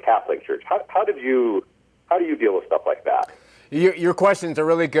 the other is the Catholic Church. How do you deal with stuff like that? Your questions are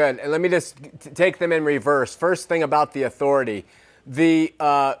really good, and let me just take them in reverse. First thing about the authority. The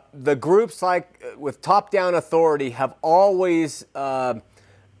groups with top-down authority have always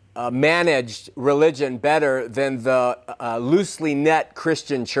managed religion better than the loosely knit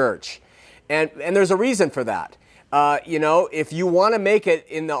Christian church. And there's a reason for that. If you want to make it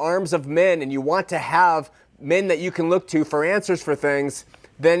in the arms of men and you want to have men that you can look to for answers for things,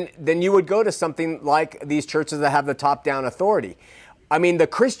 then you would go to something like these churches that have the top-down authority. I mean, the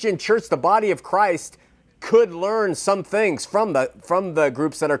Christian church, the body of Christ, could learn some things from the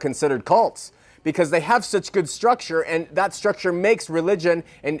groups that are considered cults, because they have such good structure, and that structure makes religion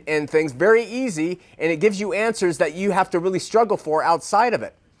and things very easy, and it gives you answers that you have to really struggle for outside of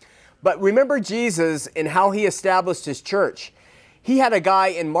it. But remember Jesus and how he established his church. He had a guy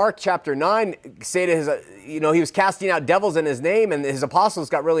in Mark chapter 9 say to he was casting out devils in his name, and his apostles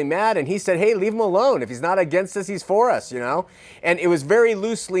got really mad, and he said, hey, leave him alone. If he's not against us, he's for us, And it was very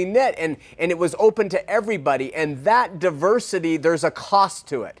loosely knit, and it was open to everybody. And that diversity, there's a cost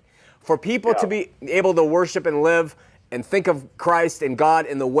to it. For people to be able to worship and live and think of Christ and God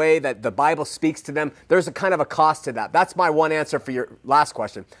in the way that the Bible speaks to them, there's a kind of a cost to that. That's my one answer for your last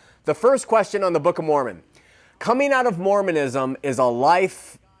question. The first question on the Book of Mormon. Coming out of Mormonism is a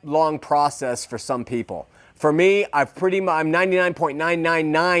lifelong process for some people. For me, I'm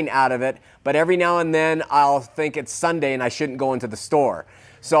 99.999 out of it, but every now and then I'll think it's Sunday and I shouldn't go into the store.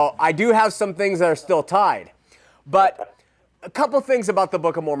 So I do have some things that are still tied. But a couple things about the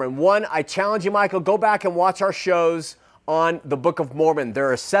Book of Mormon. One, I challenge you, Michael, go back and watch our shows on the Book of Mormon.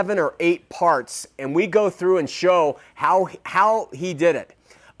 There are 7 or 8 parts, and we go through and show how he did it.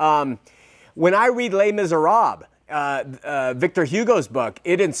 When I read Les Miserables, Victor Hugo's book,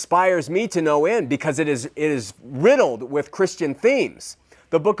 it inspires me to no end because it is riddled with Christian themes.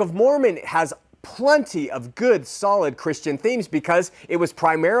 The Book of Mormon has plenty of good, solid Christian themes because it was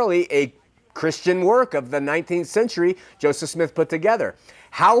primarily a Christian work of the 19th century Joseph Smith put together.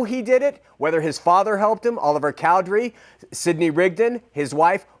 How he did it, whether his father helped him, Oliver Cowdery, Sidney Rigdon, his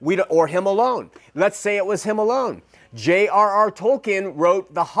wife, or him alone. Let's say it was him alone. J.R.R. Tolkien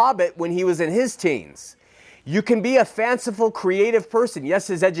wrote The Hobbit when he was in his teens. You can be a fanciful, creative person. Yes,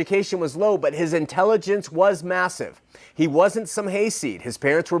 his education was low, but his intelligence was massive. He wasn't some hayseed. His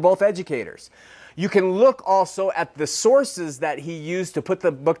parents were both educators. You can look also at the sources that he used to put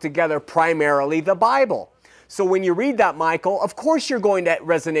the book together, primarily the Bible. So when you read that, Michael, of course you're going to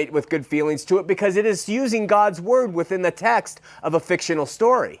resonate with good feelings to it because it is using God's word within the text of a fictional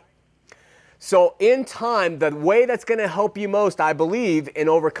story. So in time, the way that's going to help you most, I believe, in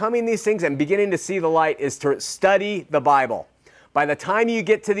overcoming these things and beginning to see the light is to study the Bible. By the time you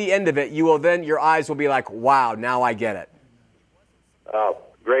get to the end of it, your eyes will be like, wow, now I get it.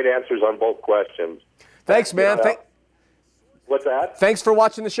 Great answers on both questions. Thanks, man. What's that? Thanks for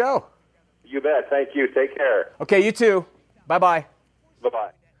watching the show. You bet. Thank you. Take care. Okay, you too. Bye-bye.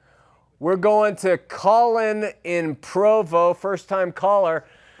 Bye-bye. We're going to Colin in Provo, first-time caller.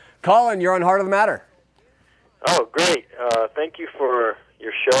 Colin, you're on Heart of the Matter. Oh, great. Thank you for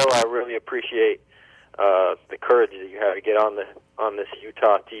your show. I really appreciate the courage that you have to get on this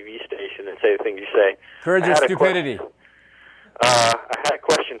Utah TV station and say the things you say. Courage or stupidity? I had a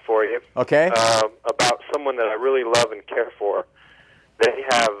question for you. Okay. About someone that I really love and care for. They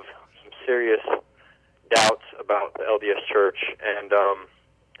have some serious doubts about the LDS Church, and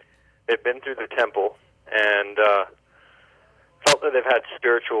they've been through the temple, and felt that they've had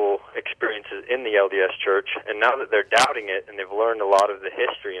spiritual experiences in the LDS Church, and now that they're doubting it and they've learned a lot of the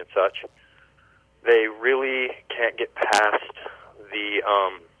history and such, they really can't get past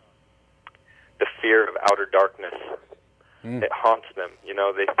the fear of outer darkness. It haunts them. You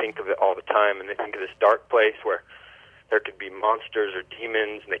know, they think of it all the time, and they think of this dark place where there could be monsters or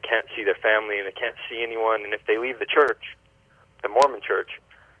demons, and they can't see their family, and they can't see anyone. And if they leave the church, the Mormon church,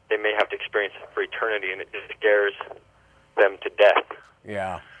 they may have to experience it for eternity, and it just scares them to death.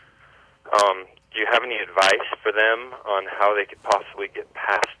 Yeah. Do you have any advice for them on how they could possibly get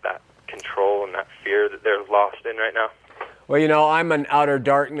past that control and that fear that they're lost in right now? Well, you know, I'm an outer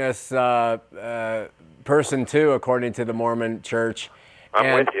darkness person too, according to the Mormon Church.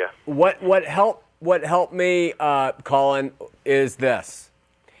 I'm with you. What helped me, Colin, is this: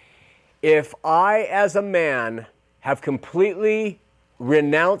 if I, as a man, have completely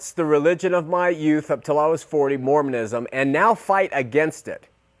renounced the religion of my youth up till I was 40, Mormonism, and now fight against it,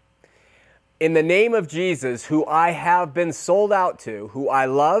 in the name of Jesus, who I have been sold out to, who I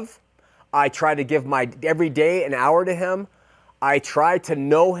love, I try to give my every day an hour to him. I try to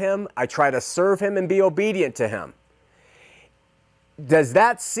know him. I try to serve him and be obedient to him. Does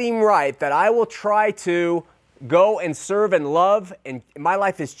that seem right that I will try to go and serve and love, and my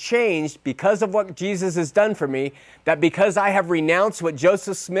life has changed because of what Jesus has done for me, that because I have renounced what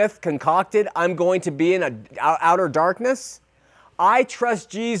Joseph Smith concocted, I'm going to be in an outer darkness? I trust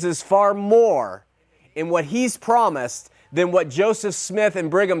Jesus far more in what he's promised than what Joseph Smith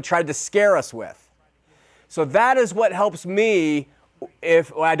and Brigham tried to scare us with. So that is what helps me.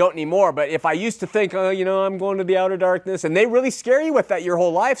 I don't anymore, but if I used to think, I'm going to the outer darkness, and they really scare you with that your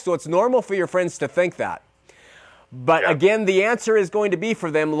whole life, so it's normal for your friends to think that. But again, the answer is going to be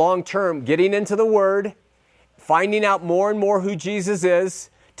for them long term, getting into the Word, finding out more and more who Jesus is.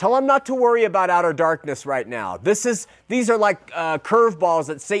 Tell them not to worry about outer darkness right now. These are like curveballs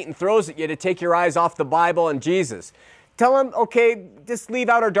that Satan throws at you to take your eyes off the Bible and Jesus. Tell them, okay, just leave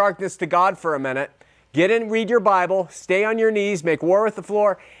outer darkness to God for a minute. Get in, read your Bible, stay on your knees, make war with the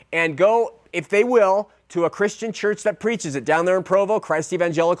floor, and go, if they will, to a Christian church that preaches it. Down there in Provo, Christ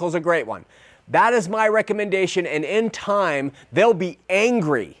Evangelical is a great one. That is my recommendation, and in time, they'll be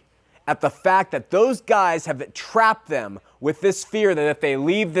angry at the fact that those guys have trapped them with this fear that if they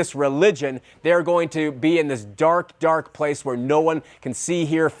leave this religion, they're going to be in this dark, dark place where no one can see,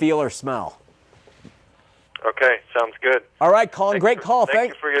 hear, feel, or smell. Okay, sounds good. All right, Colin, great call.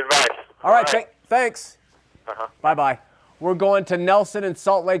 Thank you for your advice. All right, thanks. Uh-huh. Bye-bye. We're going to Nelson in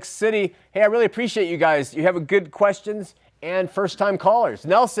Salt Lake City. Hey, I really appreciate you guys. You have good questions and first-time callers.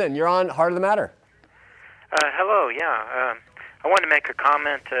 Nelson, you're on Heart of the Matter. Hello, yeah. I wanted to make a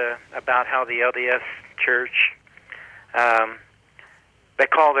comment about how the LDS Church, they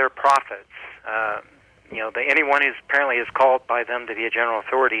call their prophets. Anyone who's apparently is called by them to be a general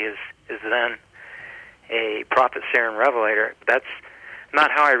authority is then a prophet, seer, and revelator. That's not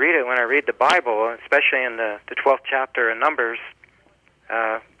how I read it when I read the Bible, especially in the 12th chapter in Numbers.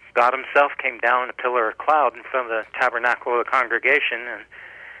 God himself came down in a pillar of cloud in front of the tabernacle of the congregation and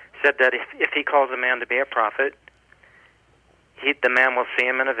said that if he calls a man to be a prophet, the man will see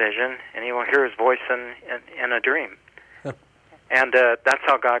him in a vision, and he will hear his voice in a dream. And that's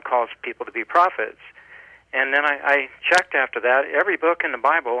how God calls people to be prophets. And then I checked after that. Every book in the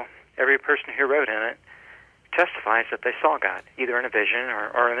Bible, every person who wrote in it, testifies that they saw God, either in a vision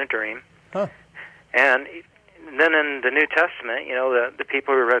or in a dream. Huh. And then in the New Testament, the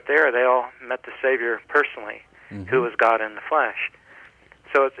people who wrote there, they all met the Savior personally, who was God in the flesh.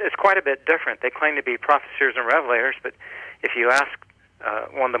 So it's quite a bit different. They claim to be prophets, seers, and revelators, but if you ask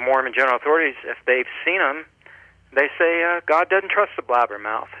one of the Mormon general authorities if they've seen them, they say God doesn't trust the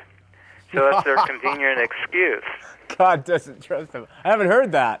blabbermouth. So that's their convenient excuse. God doesn't trust them. I haven't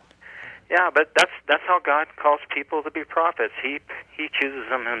heard that. Yeah, but that's how God calls people to be prophets. He chooses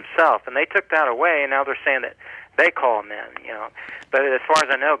them himself, and they took that away, and now they're saying that they call men. But as far as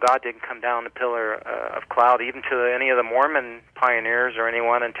I know, God didn't come down the pillar of cloud even to any of the Mormon pioneers or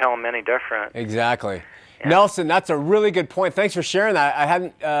anyone and tell them any different. Exactly. Yeah. Nelson, that's a really good point. Thanks for sharing that. I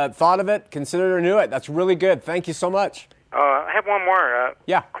hadn't thought of it, considered or knew it. That's really good. Thank you so much. I have one more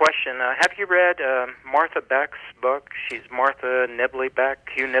question. Have you read Martha Beck's book? She's Martha Nibley Beck,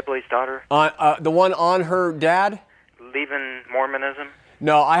 Hugh Nibley's daughter. The one on her dad? Leaving Mormonism?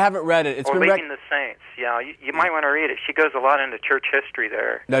 No, I haven't read it. Leaving the Saints. Yeah, you might want to read it. She goes a lot into church history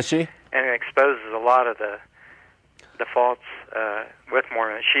there. Does she? And it exposes a lot of the faults with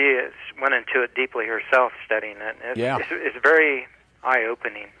Mormon. She went into it deeply herself, studying it. It's very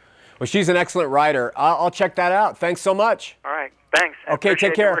eye-opening. Well, she's an excellent writer. I'll check that out. Thanks so much. All right. Thanks. Okay,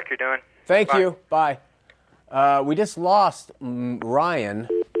 take care. The work you're doing. Thank you. Bye. We just lost Ryan,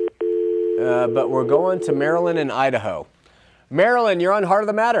 but we're going to Marilyn and Idaho. Marilyn, you're on Heart of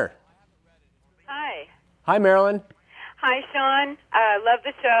the Matter. Hi. Hi, Marilyn. Hi, Sean. I love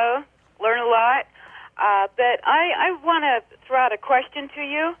the show. learn a lot. But I want to throw out a question to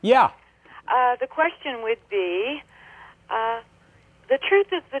you. Yeah. The question would be, the truth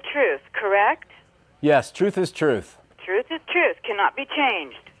is the truth, correct? Yes, truth is truth. Truth is truth, cannot be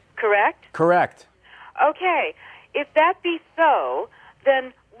changed, correct? Correct. Okay, if that be so,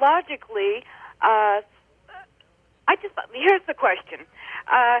 then logically, here's the question.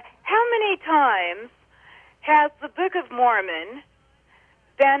 How many times has the Book of Mormon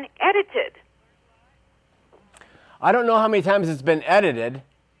been edited? I don't know how many times it's been edited.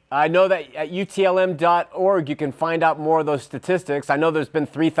 I know that at utlm.org you can find out more of those statistics. I know there's been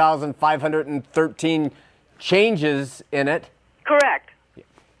 3,513 changes in it. Correct.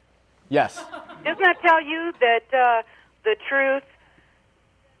 Yes. Doesn't that tell you that the truth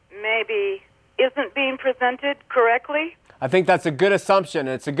maybe isn't being presented correctly? I think that's a good assumption.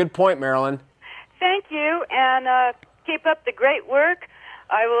 It's a good point, Marilyn. Thank you, and keep up the great work.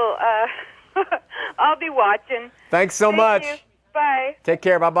 I will. I'll be watching. Thanks so much. You. Bye. Take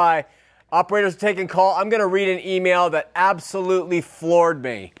care. Bye-bye. Operators taking call. I'm going to read an email that absolutely floored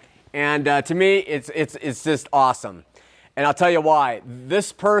me. And to me, it's just awesome. And I'll tell you why.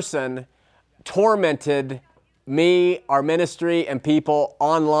 This person tormented me, our ministry, and people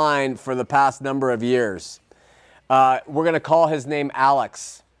online for the past number of years. We're going to call his name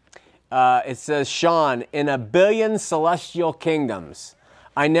Alex. It says, Sean, in a billion celestial kingdoms,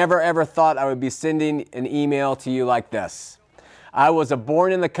 I never ever thought I would be sending an email to you like this. I was a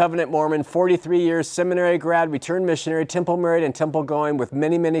born in the Covenant Mormon, 43 years, seminary grad, returned missionary, temple married and temple going with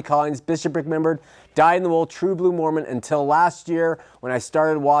many, many callings, bishopric membered, dyed in the wool, true blue Mormon until last year when I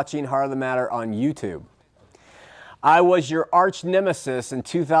started watching Heart of the Matter on YouTube. I was your arch nemesis in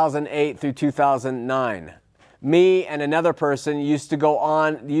 2008 through 2009. Me and another person used to go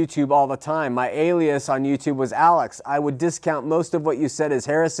on YouTube all the time. My alias on YouTube was Alex. I would discount most of what you said as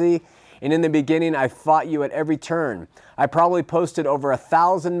heresy, and in the beginning, I fought you at every turn. I probably posted over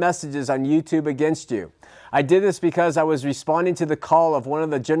 1,000 messages on YouTube against you. I did this because I was responding to the call of one of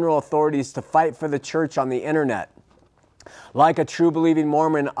the general authorities to fight for the church on the internet. Like a true believing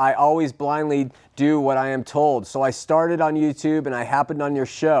Mormon, I always blindly do what I am told. So I started on YouTube and I happened on your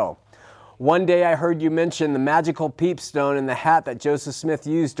show. One day I heard you mention the magical peepstone in the hat that Joseph Smith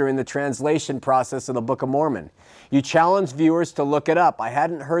used during the translation process of the Book of Mormon. You challenged viewers to look it up. I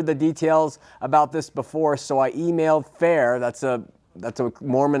hadn't heard the details about this before, so I emailed FAIR, that's a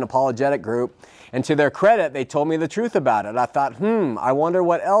Mormon apologetic group, and to their credit, they told me the truth about it. I thought, I wonder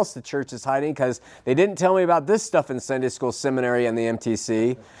what else the church is hiding, because they didn't tell me about this stuff in Sunday school, seminary, and the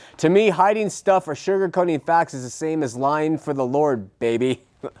MTC. To me, hiding stuff or sugarcoating facts is the same as lying for the Lord, baby.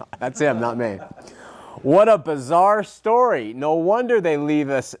 That's him, not me. What a bizarre story. No wonder they leave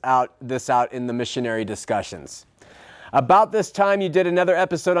this out in the missionary discussions. About this time, you did another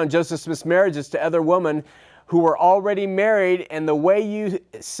episode on Joseph Smith's marriages to other women who were already married, and the way you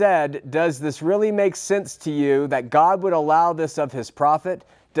said, does this really make sense to you that God would allow this of his prophet?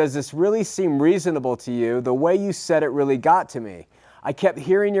 Does this really seem reasonable to you? The way you said it really got to me. I kept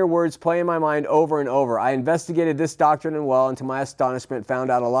hearing your words play in my mind over and over. I investigated this doctrine and well, and to my astonishment,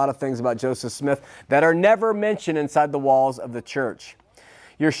 found out a lot of things about Joseph Smith that are never mentioned inside the walls of the church.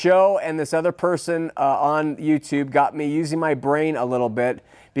 Your show and this other person on YouTube got me using my brain a little bit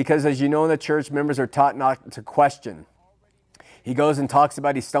because, as you know, in the church, members are taught not to question. He goes and talks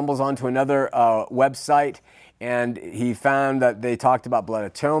about, he stumbles onto another website, and he found that they talked about blood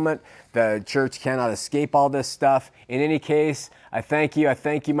atonement. The church cannot escape all this stuff. In any case, I thank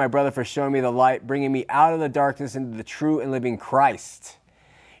you, my brother, for showing me the light, bringing me out of the darkness into the true and living Christ.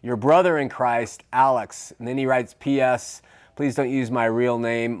 Your brother in Christ, Alex. And then he writes, P.S., please don't use my real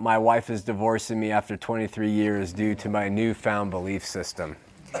name. My wife is divorcing me after 23 years due to my newfound belief system.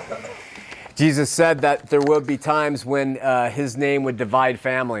 Jesus said that there would be times when his name would divide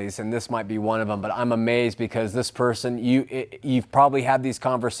families, and this might be one of them, but I'm amazed because this person, you've probably had these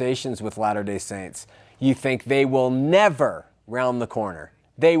conversations with Latter-day Saints. You think they will never round the corner.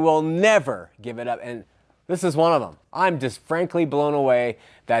 They will never give it up, and this is one of them. I'm just frankly blown away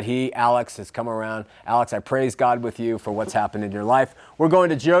that Alex, has come around. Alex, I praise God with you for what's happened in your life. We're going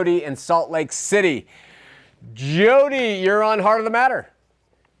to Jody in Salt Lake City. Jody, you're on Heart of the Matter.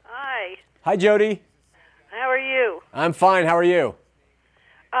 Hi. Hi, Jody. How are you? I'm fine. How are you?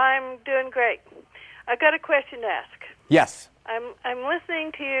 I'm doing great. I've got a question to ask. Yes. I'm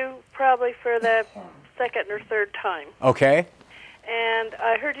listening to you probably for the second or third time. Okay. And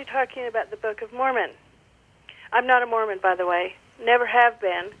I heard you talking about the Book of Mormon. I'm not a Mormon, by the way. Never have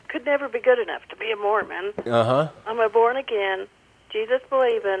been. Could never be good enough to be a Mormon. Uh-huh. I'm a born-again,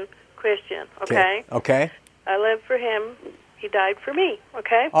 Jesus-believing Christian, okay? Okay. I live for him. He died for me,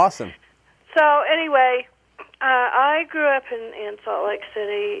 okay? Awesome. So anyway, I grew up in Salt Lake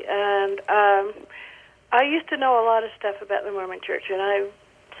City, and I used to know a lot of stuff about the Mormon Church, and I'm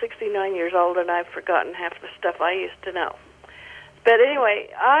 69 years old, and I've forgotten half the stuff I used to know. But anyway,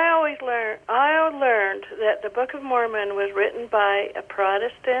 I learned that the Book of Mormon was written by a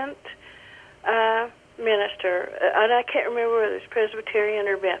Protestant minister, and I can't remember whether it's Presbyterian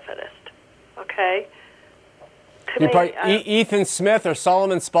or Methodist. Okay. Ethan Smith or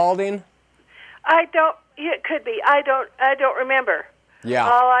Solomon Spaulding? I don't. It could be. I don't remember. Yeah.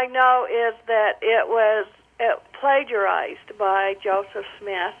 All I know is that it was plagiarized by Joseph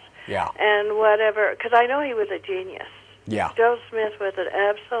Smith. Yeah. And whatever, because I know he was a genius. Yeah. Joseph Smith was an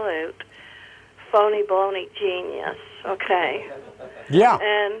absolute phony baloney genius. Okay. Yeah.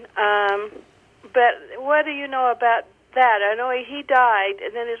 And but what do you know about that? I know he died,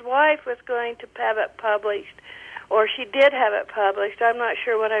 and then his wife was going to have it published, or she did have it published. I'm not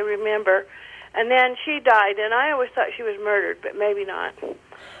sure what I remember. And then she died, and I always thought she was murdered, but maybe not.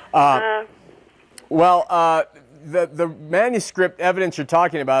 The manuscript evidence you're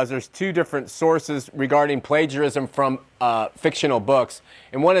talking about is there's two different sources regarding plagiarism from fictional books.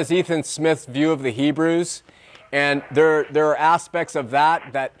 And one is Ethan Smith's view of the Hebrews. And there are aspects of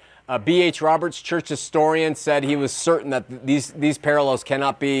that B.H. Roberts, church historian, said he was certain that these parallels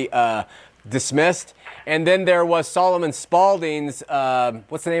cannot be dismissed. And then there was Solomon Spaulding's,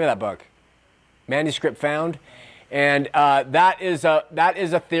 what's the name of that book? Manuscript Found. And that is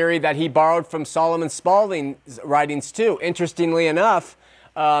a theory that he borrowed from Solomon Spaulding's writings too. Interestingly enough,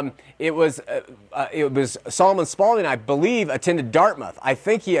 it was Solomon Spaulding, I believe, attended Dartmouth. I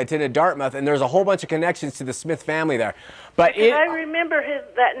think he attended Dartmouth, and there's a whole bunch of connections to the Smith family there. But I remember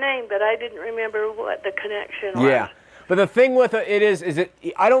that name, but I didn't remember what the connection was. Yeah, but the thing with it is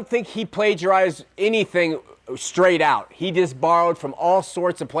I don't think he plagiarized anything straight out. He just borrowed from all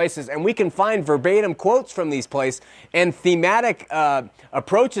sorts of places, and we can find verbatim quotes from these places and thematic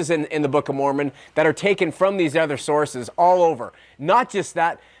approaches in the Book of Mormon that are taken from these other sources all over. Not just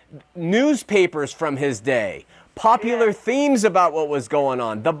that, newspapers from his day, popular themes about what was going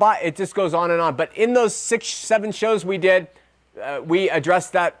on. It just goes on and on. But in those 6-7 shows we did, we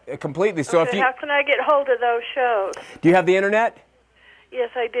addressed that completely. So okay, how can I get hold of those shows? Do you have the internet?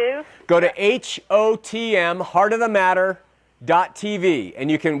 Yes, I do. Go to HOTM, heartofthematter.tv,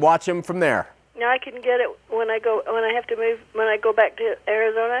 and you can watch them from there. Now I can get it when I go back to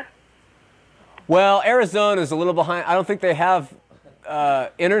Arizona. Well, Arizona is a little behind. I don't think they have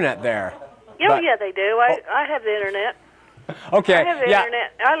internet there. Yeah, they do. I have the internet. Okay. I have the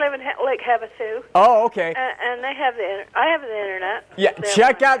internet. I live in Lake Havasu. Oh, okay. And they have I have the internet. Yeah,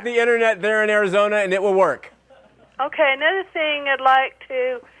 check out the internet there in Arizona, and it will work. Okay, another thing I'd like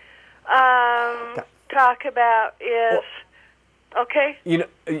to talk about is, okay?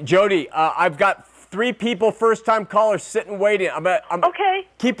 Jody, I've got 3 people, first-time callers, sitting waiting. Okay.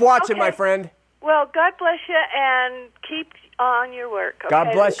 Keep watching, my friend. Well, God bless you, and keep on your work. Okay?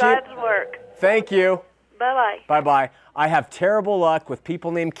 God bless you. God's work. Thank you. Bye-bye. Bye-bye. I have terrible luck with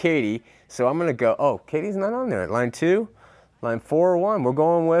people named Katie, so I'm going to go. Oh, Katie's not on there. Line 2, line 4 or 1. We're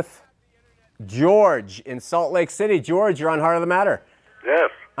going with George in Salt Lake City. George, you're on Heart of the Matter. Yes.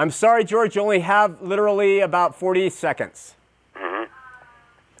 I'm sorry, George, you only have literally about 40 seconds. Mm-hmm.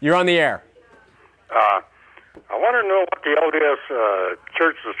 You're on the air. I want to know what the LDS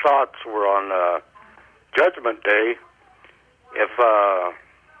Church's thoughts were on Judgment Day, if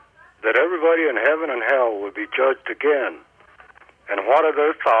that everybody in heaven and hell would be judged again, and what are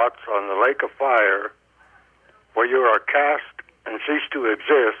their thoughts on the lake of fire where you are cast and cease to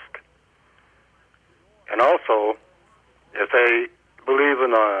exist. And also, if they believe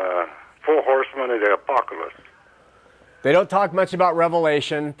in the 4 horsemen of the apocalypse. They don't talk much about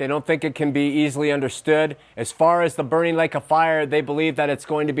Revelation. They don't think it can be easily understood. As far as the burning lake of fire, they believe that it's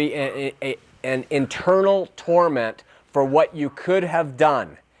going to be an internal torment for what you could have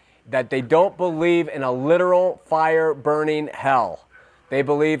done. That they don't believe in a literal fire burning hell. They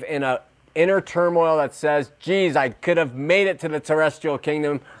believe in an inner turmoil that says, geez, I could have made it to the terrestrial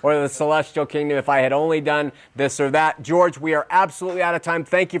kingdom or the celestial kingdom if I had only done this or that. George, we are absolutely out of time.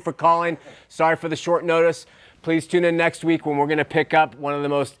 Thank you for calling. Sorry for the short notice. Please tune in next week when we're going to pick up one of the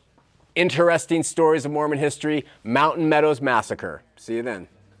most interesting stories of Mormon history, Mountain Meadows Massacre. See you then.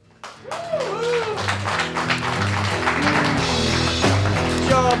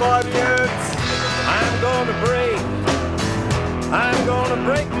 Job audience, I'm gonna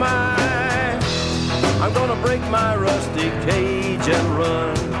break my rusty cage and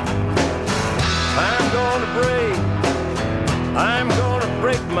run. I'm gonna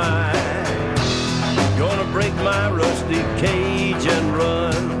break my rusty cage and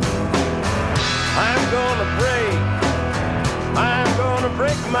run.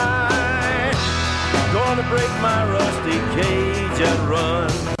 break my rusty cage and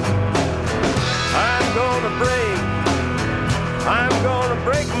run. I'm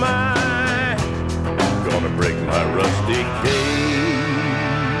gonna break my rusty cage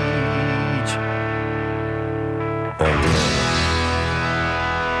and run.